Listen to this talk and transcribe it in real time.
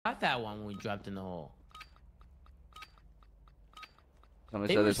got that one when we dropped in the hole.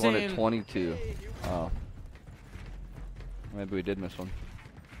 Somebody said there's one at 22. Oh. Maybe we did miss one.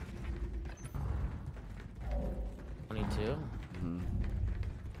 22? Mm-hmm.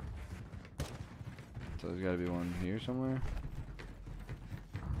 So there's gotta be one here somewhere.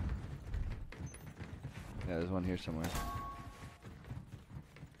 Yeah, there's one here somewhere.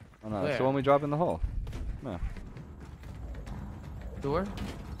 Oh no, it's the one we dropped in the hole. No. Door?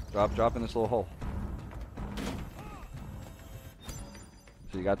 Drop in this little hole.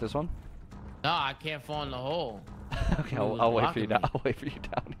 So you got this one? No, I can't fall in the hole. Okay, I'll wait for you down. I'll wait for you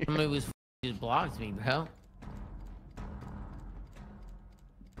down here. Somebody was just blocked me, bro.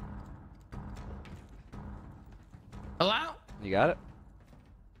 Hello? You got it?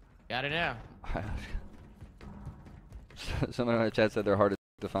 Got it now. Someone in the chat said they're hard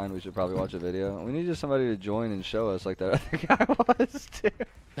to find. We should probably watch a video. We need just somebody to join and show us like that other guy was too.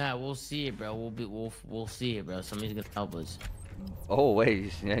 Nah, we'll see it, bro. We'll see it, bro. Somebody's gonna help us. Oh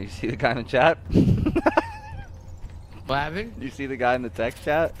wait, yeah, you see the guy in the chat? What happened? You see the guy in the text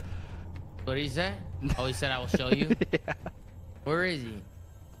chat? What did he say? Oh, he said I will show you. Yeah. Where is he?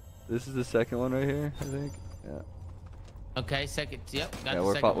 This is the second one right here, I think. Yeah. Okay, second. Yep. Got Yeah,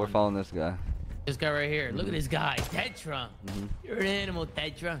 the we're following this guy. This guy right here. Look at this guy, Tetra. You're an animal,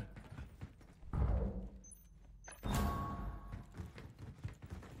 Tetra.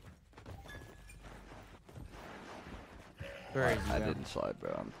 Where is he, I bro? didn't slide,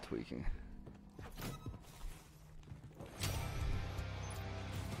 bro. I'm tweaking.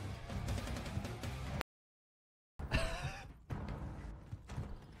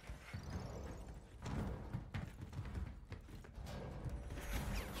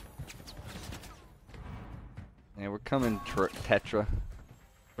 Yeah, we're coming, Tetra.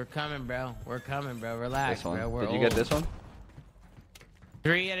 We're coming, bro. We're coming, bro. Relax, This one. bro. We're Did you old. get this one?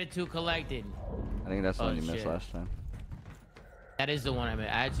 3 out of 2 collected. I think that's the one you shit. missed last time. That is the one I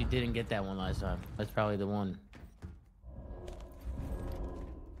missed. I actually didn't get that one last time. That's probably the one.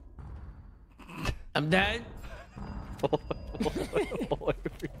 I'm dead.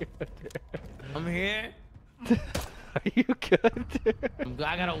 I'm here. Are you good, dude?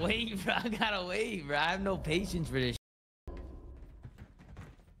 I gotta wait, bro. I gotta wait, bro. I have no patience for this.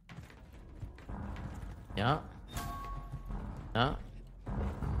 Yeah. Yeah.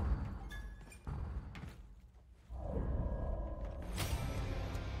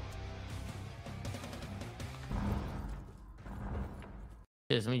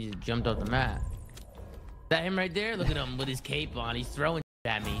 Somebody just jumped off the map. Is that him right there? Look at him with his cape on. He's throwing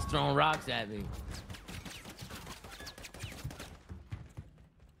at me. He's throwing rocks at me.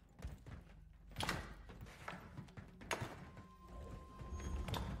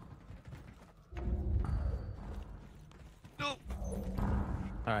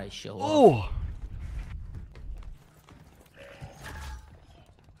 All right, show off. Oh.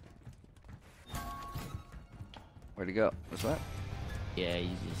 Where'd he go? This way? Yeah, he's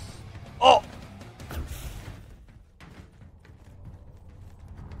just. Oh.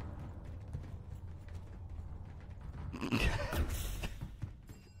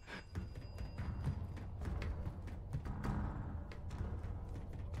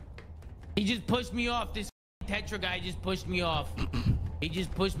 He just pushed me off. This Tetra guy just pushed me off. He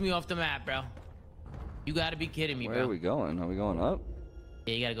just pushed me off the map, bro. You gotta be kidding me, bro. Where are we going? Are we going up?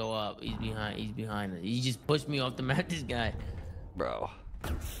 Yeah, you gotta go up. He's behind. He's behind us. He just pushed me off the map. This guy. Bro.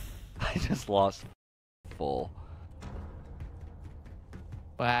 I just lost full.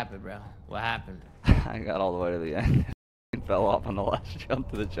 What happened, bro? What happened? I got all the way to the end. And fell off on the last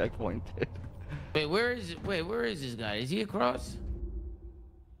jump to the checkpoint, dude. Wait, where is it? Wait, where is this guy? Is he across?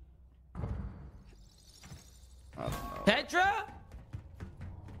 I don't know. Tetra?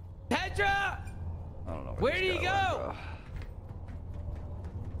 Tetra? I don't know. Where did he this guy go? went,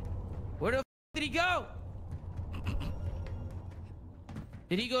 Where the f did he go?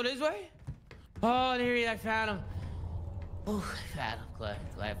 Did he go this way? Oh, there he is. I found him. Oh, I found him. Glad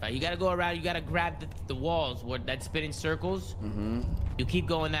I found him. You gotta go around. You gotta grab the walls where that spinning circles. Mm-hmm. You keep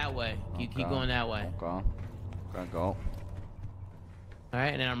going that way. You keep going that way. Okay. Gotta go. All right,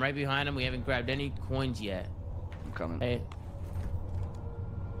 and then I'm right behind him. We haven't grabbed any coins yet. I'm coming. Hey.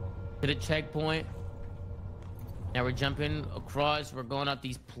 To the checkpoint. Now we're jumping across. We're going up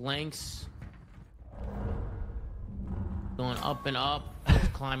these planks. Going up and up.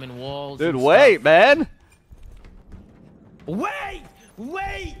 Climbing walls. Dude, wait, stuff. man. Wait!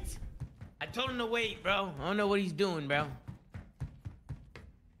 Wait! I told him to wait, bro. I don't know what he's doing, bro.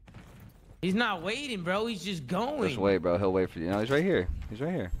 He's not waiting, bro. He's just going. Just wait, bro. He'll wait for you. No, he's right here. He's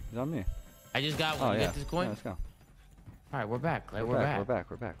right here. He's on me. I just got one. Oh, You yeah. got this coin? Yeah, let's go. All right, we're back, Clay. We're back.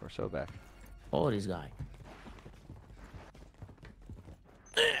 We're so back. Oh, this guy.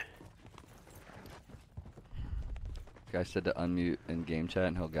 Guy said to unmute in game chat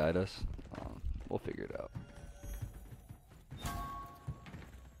and he'll guide us. We'll figure it out.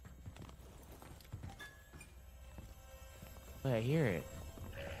 Wait, I hear it.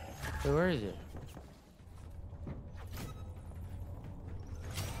 Wait, where is it?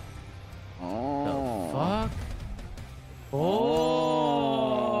 Oh. The fuck? Oh.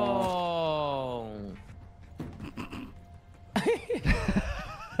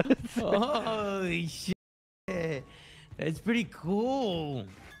 Holy shit. That's pretty cool.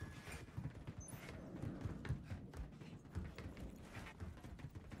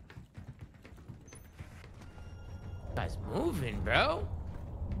 Guy's moving, bro.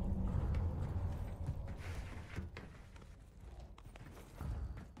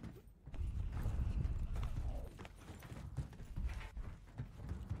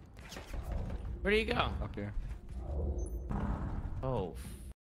 Where do you go? Up here. Oh.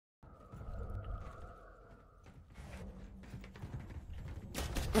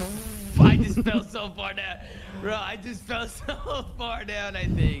 I just fell so far down. Bro, I just fell so far down, I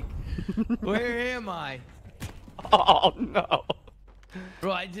think. Where am I? Oh, no.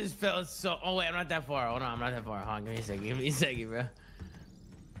 Bro, I just fell so... Oh, wait, I'm not that far. Hold on, I'm not that far. Hold on, give me a second. Give me a second, bro.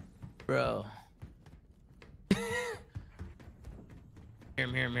 Bro.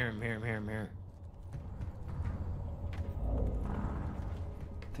 Here.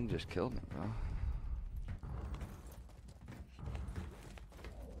 Thing just killed me, bro.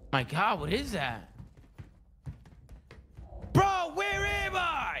 My God, what is that? Bro, where am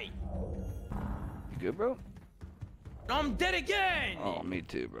I? You good, bro? I'm dead again. Oh, me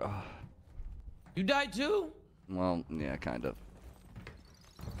too, bro. You died too? Well, yeah, kind of.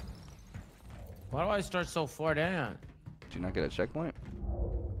 Why do I start so far down? Did you not get a checkpoint?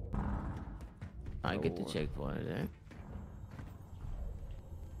 I get the checkpoint, I think.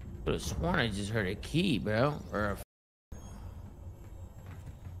 Could have sworn I just heard a key, bro. Or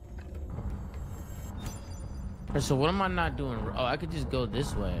a... So what am I not doing? Oh, I could just go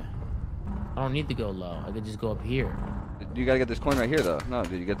this way. I don't need to go low. I could just go up here. You gotta get this coin right here, though. No,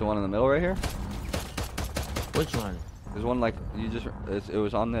 did you get the one in the middle right here? Which one? There's one like you just. It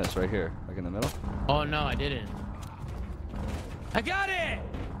was on this right here, like in the middle. Oh no, I didn't. I got it.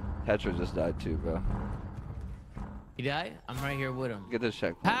 Tetra just died too, bro. He died? I'm right here with him. Get this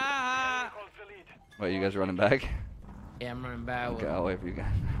checkpoint. Ah! Wait, you guys running back? Yeah, I'm running back. Okay, I'll wait for you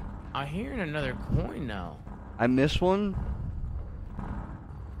guys. I'm hearing another coin now. I missed one.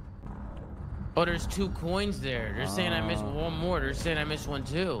 Oh, there's 2 coins there. They're saying I missed one more. They're saying I missed one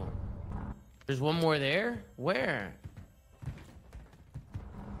too. There's one more there? Where?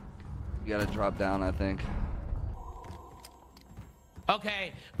 You gotta drop down, I think.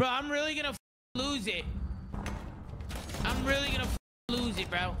 Okay, bro, I'm really gonna lose it. I'm really gonna lose it,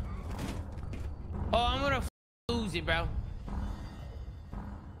 bro. Oh, I'm gonna lose it, bro.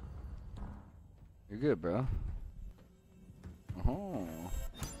 You're good, bro. Oh.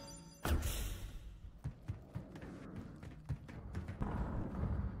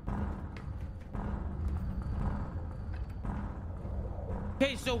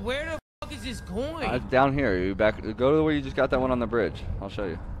 Okay, so where the fuck is this coin? It's down here. You back. Go to where you just got that one on the bridge. I'll show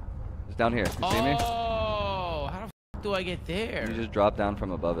you. It's down here. You see me? Oh, how the fuck do I get there? You just drop down from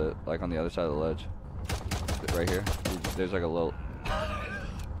above it, like on the other side of the ledge. Right here. There's like a little.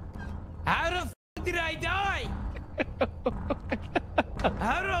 How the fuck did I die?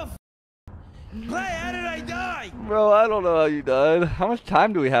 How the fuck? Clay, how did I die? Bro, I don't know how you died. How much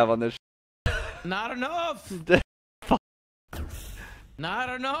time do we have on this? Not enough. Not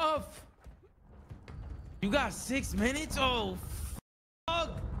enough. You got 6 minutes? Oh, fuck.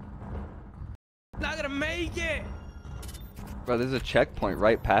 Not gonna make it. Bro, there's a checkpoint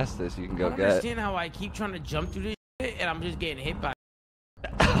right past this you can go I don't get. understand how I keep trying to jump through this shit and I'm just getting hit by.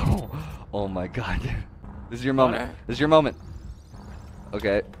 Oh my god, dude. This is your moment. This is your moment.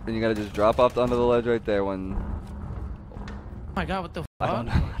 Okay, then you gotta just drop off onto the ledge right there when... Oh my god, what the fuck? I don't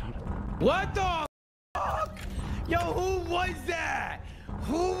know. What the fuck? Yo, who was that?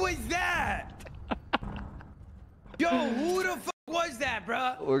 Who was that? Yo, who the fuck was that,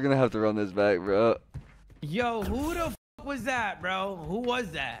 bro? We're gonna have to run this back, bro. Yo, who the fuck was that, bro? Who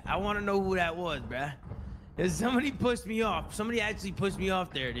was that? I want to know who that was, bro. Somebody pushed me off. Somebody actually pushed me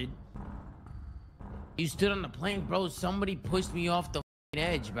off there, dude. You stood on the plane, bro. Somebody pushed me off the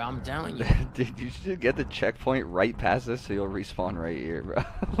edge, bro. I'm telling you. Dude, you should get the checkpoint right past this so you'll respawn right here, bro.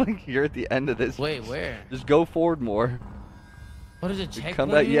 Like, you're at the end of this. Wait, where? Just go forward more. What is a checkpoint? Come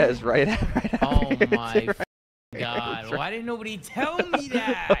back, yes, right. Oh my God, why didn't nobody tell me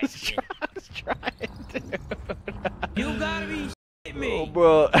that? I was trying, dude. You gotta be shitting me. Oh,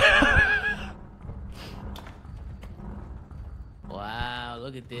 bro. Wow,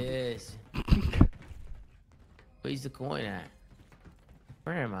 look at this. Where's the coin at?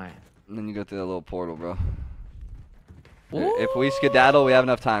 Where am I? And then you go through that little portal, bro. Ooh. If we skedaddle, we have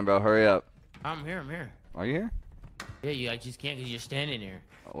enough time, bro. Hurry up. I'm here, I'm here. Are you here? Yeah, I just can't because you're standing there.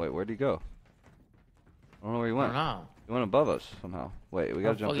 Oh, wait, where'd he go? I don't know where he I went. don't know. He went above us somehow. Wait, we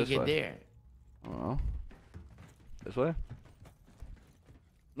gotta jump this way. How the fuck you get there? I don't know. This way?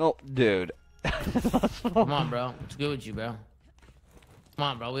 No, dude. Come on, bro. What's good with you, bro? Come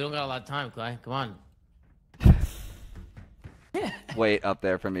on, bro. We don't got a lot of time, Clay. Come on. Wait up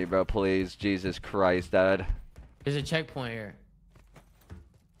there for me, bro, please. Jesus Christ, Dad. There's a checkpoint here.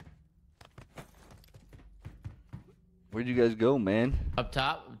 Where'd you guys go, man? Up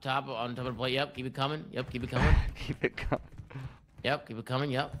top, on top of the plate. Yep, keep it coming. Yep, keep it coming. Keep it coming. Yep, keep it coming.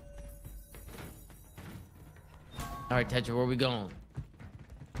 Yep. All right, Tetra, where are we going?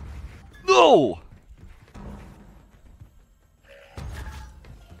 No!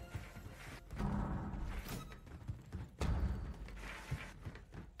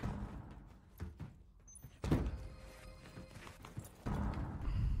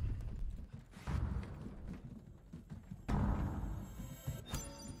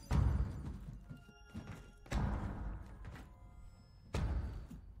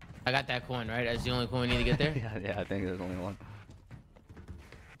 I got that coin, right? That's the only coin we need to get there? yeah, I think there's only one.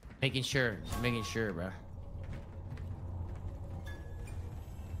 Making sure. Just making sure, bro.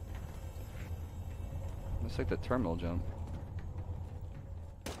 Looks like the terminal jump.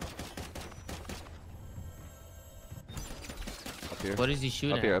 Up here. What is he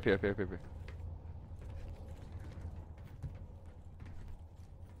shooting Up here, at? up here, up here, up here.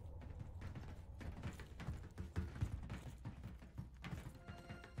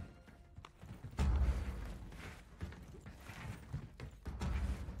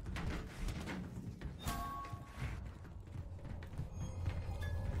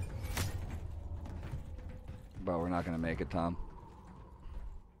 Bro, we're not gonna make it, Tom.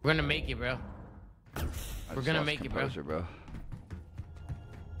 We're gonna make it, bro. We're gonna make it, bro.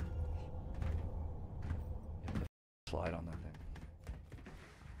 Slide on that thing.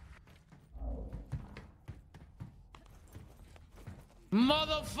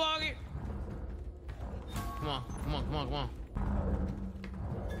 Motherfucker! Come on, come on, come on, come on.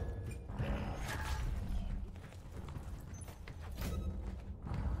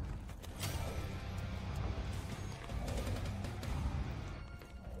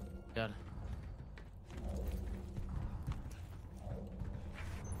 Got it.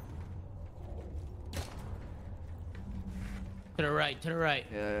 To the right, to the right.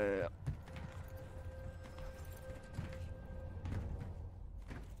 Yeah.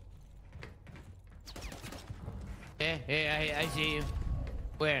 Hey, I see you.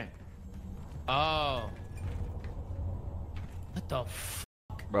 Where? Oh. What the f?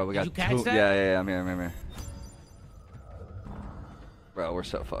 Bro, we got Did you catch that? Yeah, I'm here. Bro, we're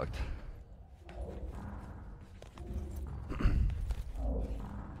so fucked.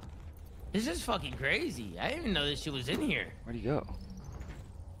 This is fucking crazy. I didn't even know this shit was in here. Where'd he go?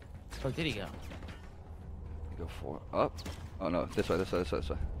 Where did he go? He go for up? Oh no, this way.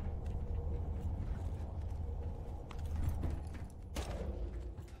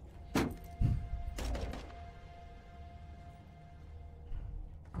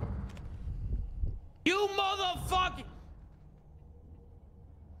 You motherfucker!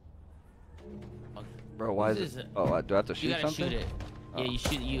 Bro, why is it? Oh, do I have to shoot you gotta something? shoot it. Oh. Yeah, you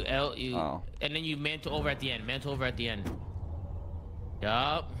shoot and then you mantle over at the end. Mantle over at the end.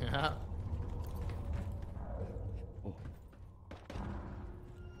 Yup. Oh.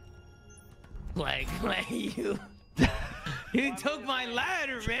 Like you. You took my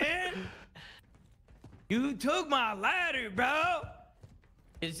ladder, man. You took my ladder, bro.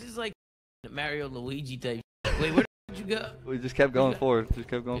 This is like Mario Luigi type. Wait, where did you go? We just kept going forward.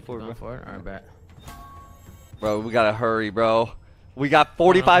 Bro. Alright, bet. Bro, we gotta hurry, bro. We got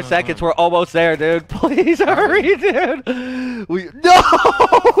 45 seconds. We're almost there, dude. Please hurry, dude. No,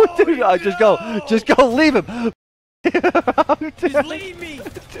 dude. Just go. Leave him. Just leave me.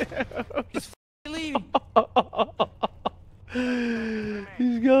 Just leave me.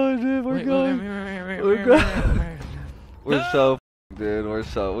 He's going, dude. We're going. We're going. We're so, dude.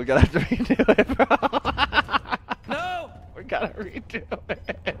 We gotta have to redo it, bro. No. We gotta redo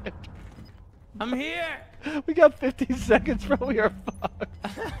it. I'm here. We got 15 seconds, bro. We are fucked.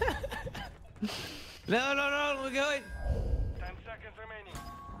 No, we're going. 10 seconds remaining.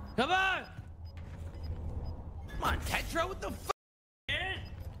 Come on. Come on, Tetra, what the fuck, man?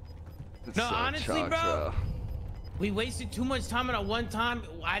 It's No, so honestly, chalk, bro. We wasted too much time on that one time.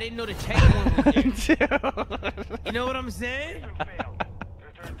 I didn't know the checkpoint was there. You know what I'm saying?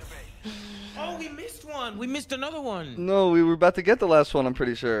 Oh, we missed one. We missed another one. No, we were about to get the last one, I'm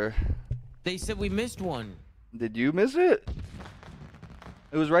pretty sure. They said we missed one. Did you miss it?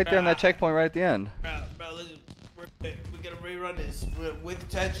 It was right there on that checkpoint right at the end. Bro, listen, we're gonna rerun this with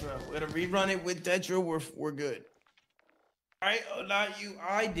Tetra. We're gonna rerun it with Tetra. We're good. All right? Oh, not you.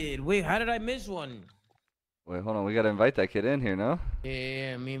 I did. Wait, how did I miss one? Wait, hold on. We gotta invite that kid in here, no?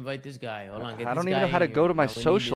 Yeah, me invite this guy. Hold on. Get I this don't even guy know how to in go here. to my No, we need social.